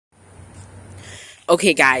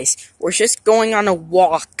Okay, guys, we're just going on a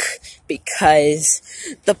walk because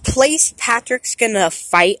the place Patrick's gonna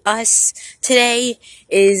fight us today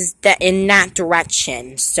is in that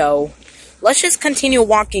direction. So let's just continue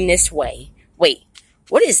walking this way. Wait,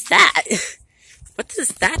 what is that? What does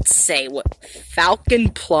that say? What,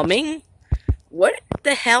 Falcon Plumbing? What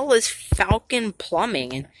the hell is Falcon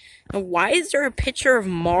Plumbing? And why is there a picture of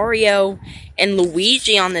Mario and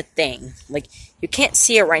Luigi on the thing? Like, you can't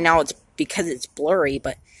see it right now, it's because it's blurry,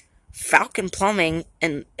 but Falcon Plumbing,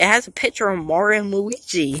 and it has a picture of Mario and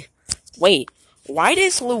Luigi. Wait, why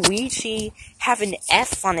does Luigi have an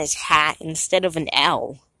F on his hat instead of an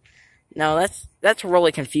L? No, that's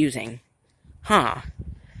really confusing. Huh.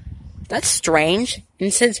 That's strange. And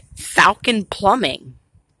it says Falcon Plumbing.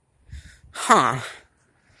 Huh.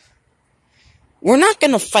 We're not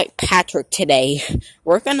gonna fight Patrick today.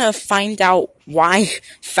 We're gonna find out why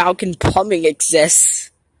Falcon Plumbing exists.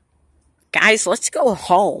 Guys, let's go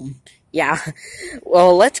home. Yeah.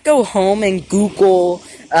 Well, let's go home and Google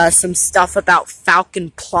some stuff about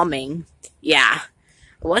Falcon Plumbing. Yeah.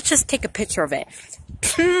 Let's just take a picture of it.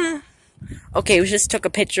 Okay, we just took a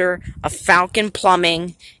picture of Falcon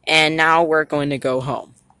Plumbing, and now we're going to go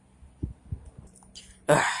home.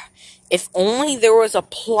 Ugh. If only there was a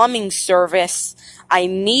plumbing service I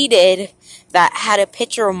needed that had a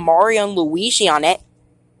picture of Mario and Luigi on it.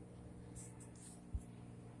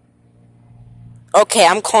 Okay,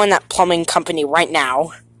 I'm calling that plumbing company right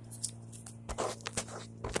now.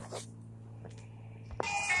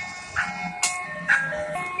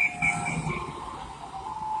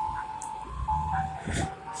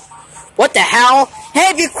 What the hell?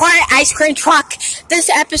 Hey, be quiet, ice cream truck! This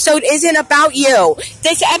episode isn't about you!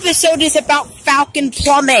 This episode is about Falcon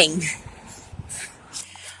Plumbing!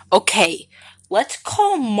 Okay, let's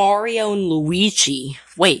call Mario and Luigi.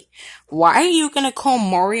 Wait, why are you gonna call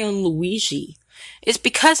Mario and Luigi? It's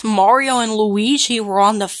because Mario and Luigi were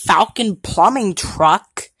on the Falcon Plumbing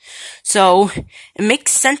truck. So, it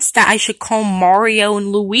makes sense that I should call Mario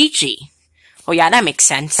and Luigi. Oh yeah, that makes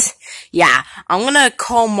sense. Yeah, I'm gonna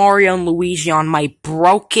call Mario and Luigi on my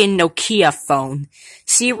broken Nokia phone.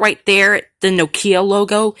 See right there, the Nokia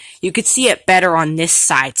logo? You could see it better on this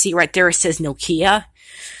side. See right there, it says Nokia?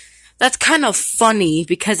 That's kind of funny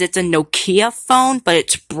because it's a Nokia phone, but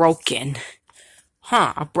it's broken.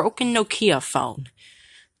 Huh, a broken Nokia phone.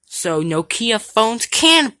 So Nokia phones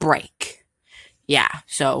can break. Yeah,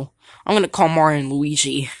 so I'm gonna call Mario and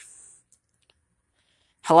Luigi.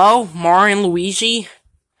 Hello, Mario and Luigi?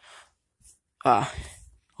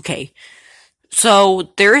 Okay.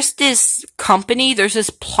 So, there's this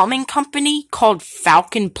plumbing company called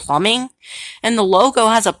Falcon Plumbing, and the logo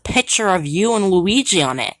has a picture of you and Luigi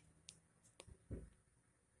on it.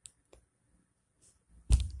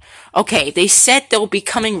 Okay, they said they'll be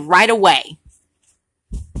coming right away.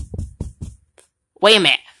 Wait a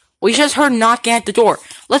minute. We just heard knocking at the door.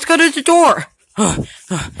 Let's go to the door. Open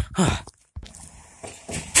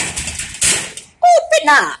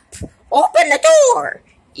up! Open the door!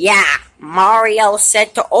 Yeah, Mario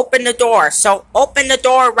said to open the door, so open the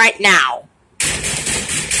door right now.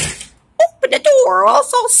 Open the door, or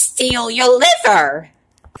else I'll steal your liver.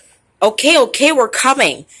 Okay, we're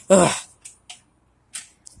coming. Ugh.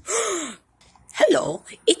 Hello,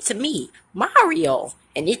 it's me, Mario,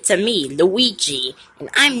 and it's me, Luigi, and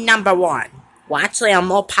I'm number one. Well, actually, I'm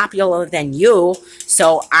more popular than you,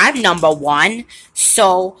 so I'm number one.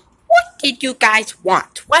 So, what did you guys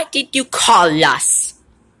want? What did you call us?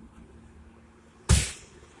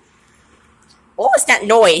 What was that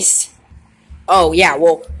noise? Oh, yeah,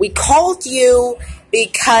 well, we called you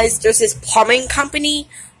because there's this plumbing company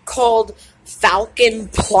called Falcon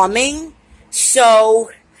Plumbing. So,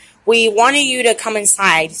 we wanted you to come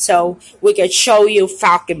inside so we could show you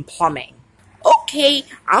Falcon Plumbing. Okay,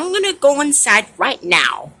 I'm gonna go inside right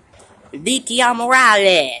now. Lydia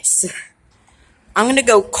Morales. I'm gonna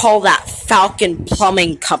go call that Falcon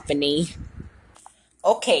Plumbing Company.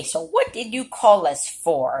 Okay, so what did you call us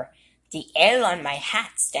for? The L on my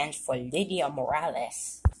hat stands for Lydia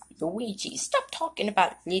Morales. Luigi, stop talking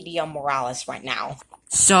about Lydia Morales right now.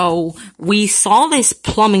 So, we saw this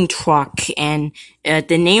plumbing truck, and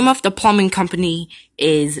the name of the plumbing company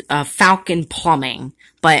is Falcon Plumbing.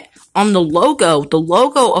 But on the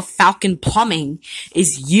logo of Falcon Plumbing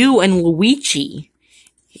is you and Luigi.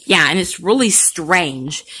 Yeah, and it's really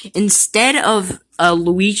strange. Instead of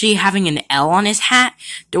Luigi having an L on his hat,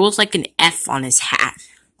 there was like an F on his hat.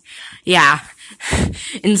 Yeah.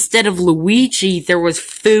 Instead of Luigi, there was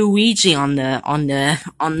Fuigi on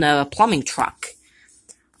the plumbing truck.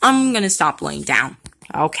 I'm gonna stop laying down.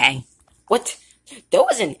 Okay. What? There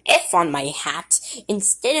was an F on my hat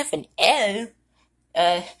instead of an L.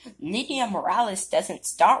 Lydia Morales doesn't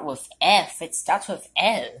start with F, it starts with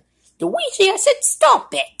L. Luigi, I said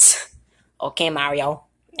stop it! Okay, Mario,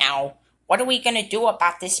 now, what are we gonna do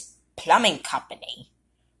about this plumbing company?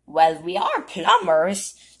 Well, we are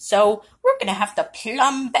plumbers, so we're gonna have to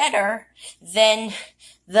plumb better than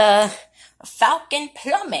the Falcon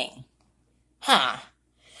Plumbing. Huh.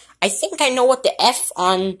 I think I know what the F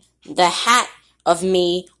on the hat of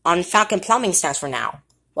me on Falcon Plumbing stands for now.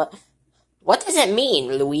 What does it mean,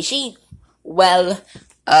 Luigi? Well,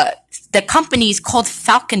 the company's called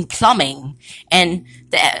Falcon Plumbing, and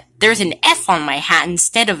there's an F on my hat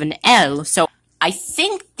instead of an L, so I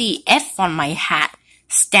think the F on my hat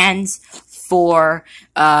stands for,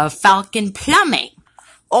 Falcon Plumbing.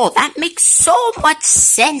 Oh, that makes so much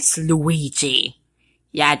sense, Luigi.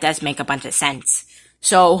 Yeah, it does make a bunch of sense.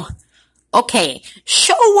 So, okay,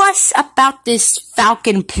 show us about this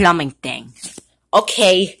Falcon Plumbing thing.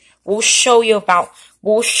 Okay, we'll show you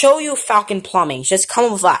Falcon Plumbing. Just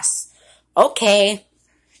come with us. Okay,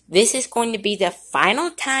 this is going to be the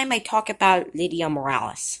final time I talk about Lydia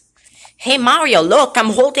Morales. Hey Mario, look,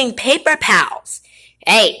 I'm holding paper pals.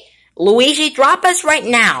 Hey, Luigi, drop us right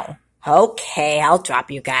now. Okay, I'll drop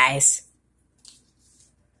you guys.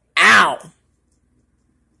 Ow.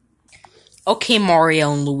 Okay,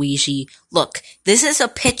 Mario and Luigi, look, this is a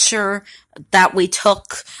picture that we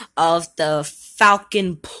took of the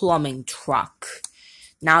Falcon Plumbing truck.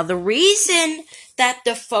 Now, the reason that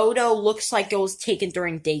the photo looks like it was taken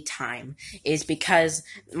during daytime is because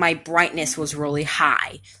my brightness was really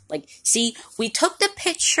high. Like, see, we took the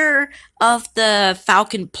picture of the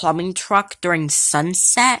Falcon Plumbing truck during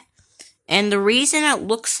sunset, and the reason it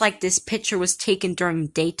looks like this picture was taken during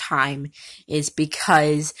daytime is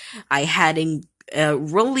because I had a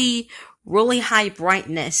really high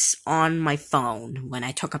brightness on my phone when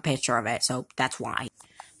I took a picture of it, so that's why.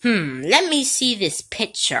 Let me see this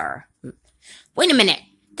picture. Wait a minute,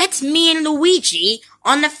 that's me and Luigi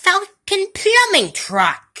on the Falcon Plumbing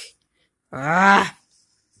truck. I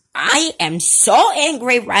am so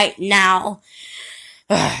angry right now.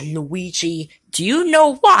 Luigi, do you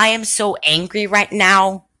know why I'm so angry right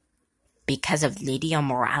now? Because of Lydia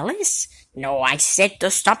Morales? No, I said to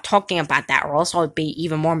stop talking about that or else I'll be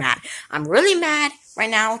even more mad. I'm really mad right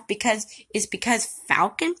now because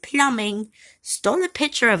Falcon Plumbing stole a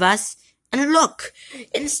picture of us, and look,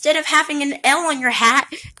 instead of having an L on your hat,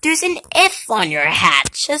 there's an F on your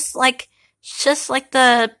hat, just like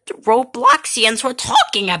the Robloxians were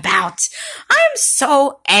talking about. I am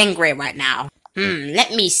so angry right now.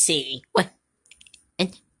 Let me see. What?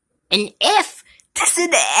 An F? There's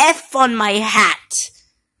an F on my hat.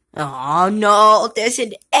 Oh no, there's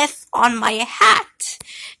an F on my hat.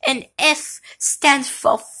 An F stands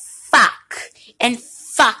for fuck. And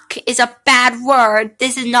fuck is a bad word.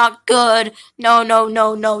 This is not good. No.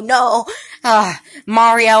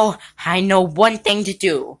 Mario, I know one thing to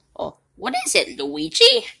do. Oh, what is it,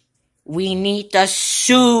 Luigi? We need to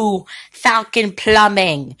sue Falcon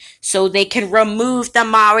Plumbing so they can remove the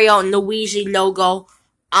Mario and Luigi logo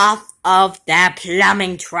off of their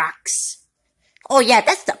plumbing trucks. Oh yeah,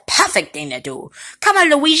 that's the perfect thing to do. Come on,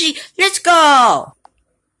 Luigi, let's go!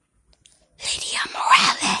 Lydia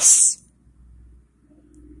Morales.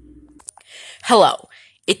 Hello,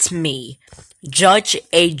 it's me, Judge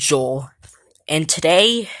Angel, and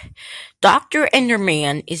today, Dr.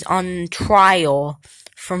 Enderman is on trial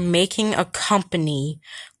for making a company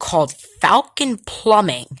called Falcon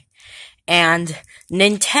Plumbing, and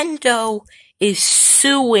Nintendo is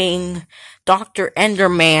suing Dr.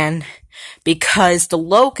 Enderman because the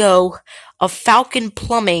logo of Falcon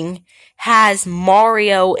Plumbing has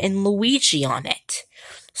Mario and Luigi on it.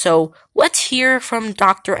 So let's hear from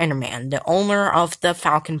Dr. Enderman, the owner of the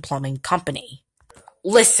Falcon Plumbing Company.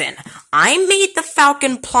 Listen, I made the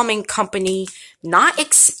Falcon Plumbing Company not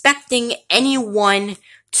expecting anyone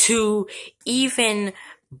to even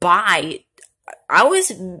buy.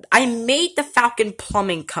 I made the Falcon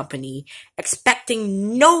Plumbing Company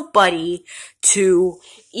expecting nobody to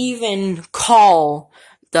even call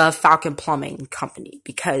the Falcon Plumbing Company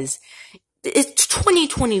because it's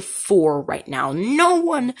 2024 right now. No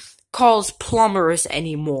one calls plumbers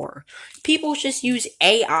anymore. People just use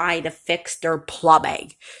AI to fix their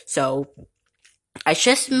plumbing. So I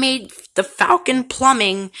just made the Falcon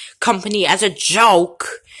Plumbing Company as a joke,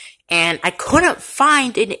 and I couldn't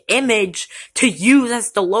find an image to use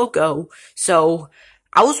as the logo. So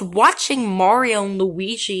I was watching Mario and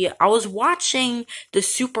Luigi. I was watching the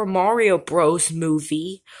Super Mario Bros.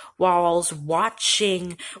 Movie while I was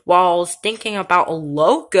thinking about a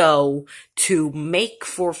logo to make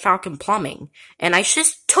for Falcon Plumbing. And I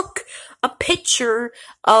just took a picture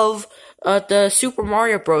of the Super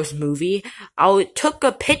Mario Bros. Movie. I took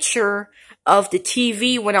a picture of the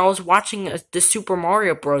TV when I was watching the Super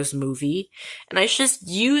Mario Bros. Movie, and I just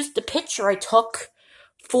used the picture I took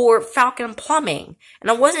for Falcon Plumbing, and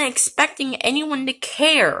I wasn't expecting anyone to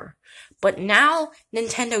care. But now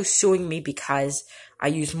Nintendo's suing me because I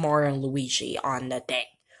used Mario and Luigi on the thing.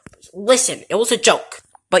 Listen, it was a joke.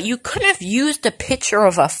 But you couldn't have used a picture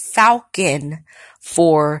of a falcon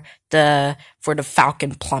for the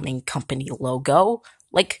Falcon Plumbing Company logo.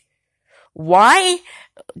 Like, why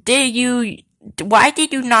did you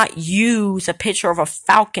not use a picture of a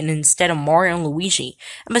falcon instead of Mario and Luigi?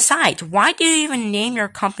 And besides, why did you even name your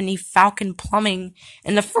company Falcon Plumbing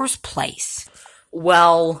in the first place?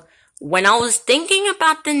 Well, when I was thinking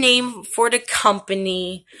about the name for the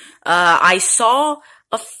company, I saw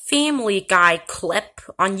a Family Guy clip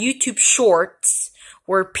on YouTube Shorts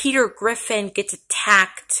where Peter Griffin gets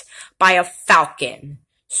attacked by a falcon.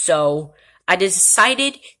 So I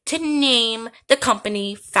decided to name the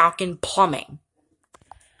company Falcon Plumbing.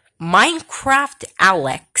 Minecraft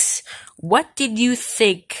Alex, what did you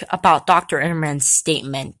think about Dr. Enderman's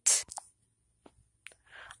statement?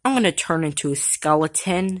 I'm gonna turn into a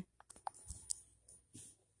skeleton.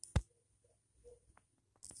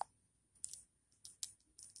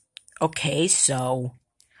 Okay, so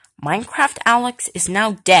Minecraft Alex is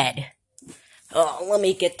now dead. Let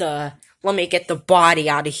me get the body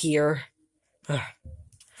out of here.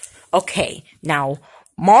 Okay, now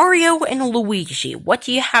Mario and Luigi, what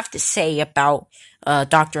do you have to say about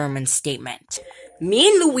Dr. Ehrman's statement? Me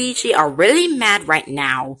and Luigi are really mad right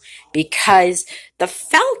now because the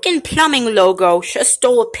Falcon Plumbing logo just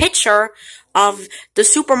stole a picture of the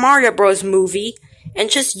Super Mario Bros. Movie and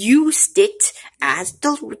just used it as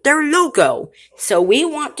their logo. So we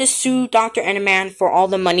want to sue Dr. Enderman for all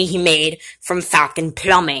the money he made from Falcon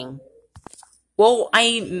Plumbing. Well,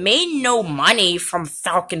 I made no money from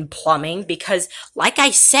Falcon Plumbing because, like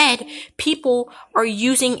I said, people are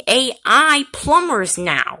using AI plumbers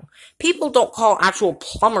now. People don't call actual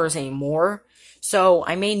plumbers anymore. So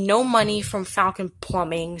I made no money from Falcon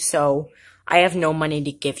Plumbing, so I have no money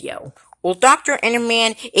to give you. Well, Dr.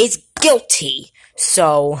 Enderman is guilty.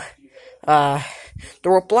 So, the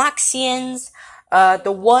Robloxians,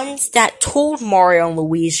 the ones that told Mario and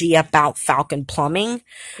Luigi about Falcon Plumbing,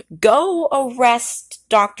 go arrest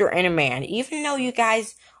Dr. Enderman. Even though you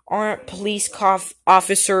guys aren't police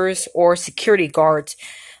officers or security guards,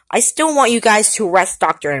 I still want you guys to arrest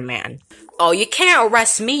Dr. Enderman. Oh, you can't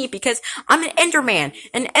arrest me because I'm an Enderman,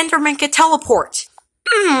 and Enderman can teleport.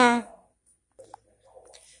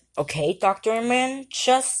 Okay, Dr. Enderman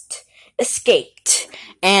just escaped,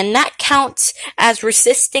 and that counts as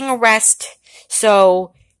resisting arrest,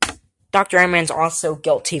 so Dr. Enderman's also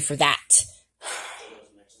guilty for that.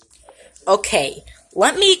 Okay,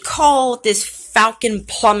 let me call this Falcon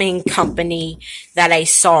Plumbing company that I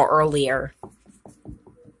saw earlier.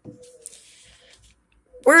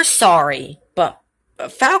 We're sorry, but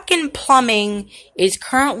Falcon Plumbing is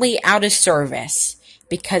currently out of service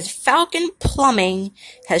because Falcon Plumbing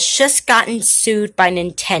has just gotten sued by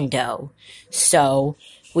Nintendo. So,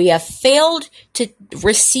 we have failed to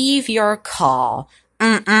receive your call.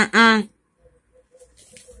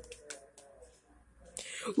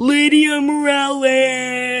 Lydia Morales!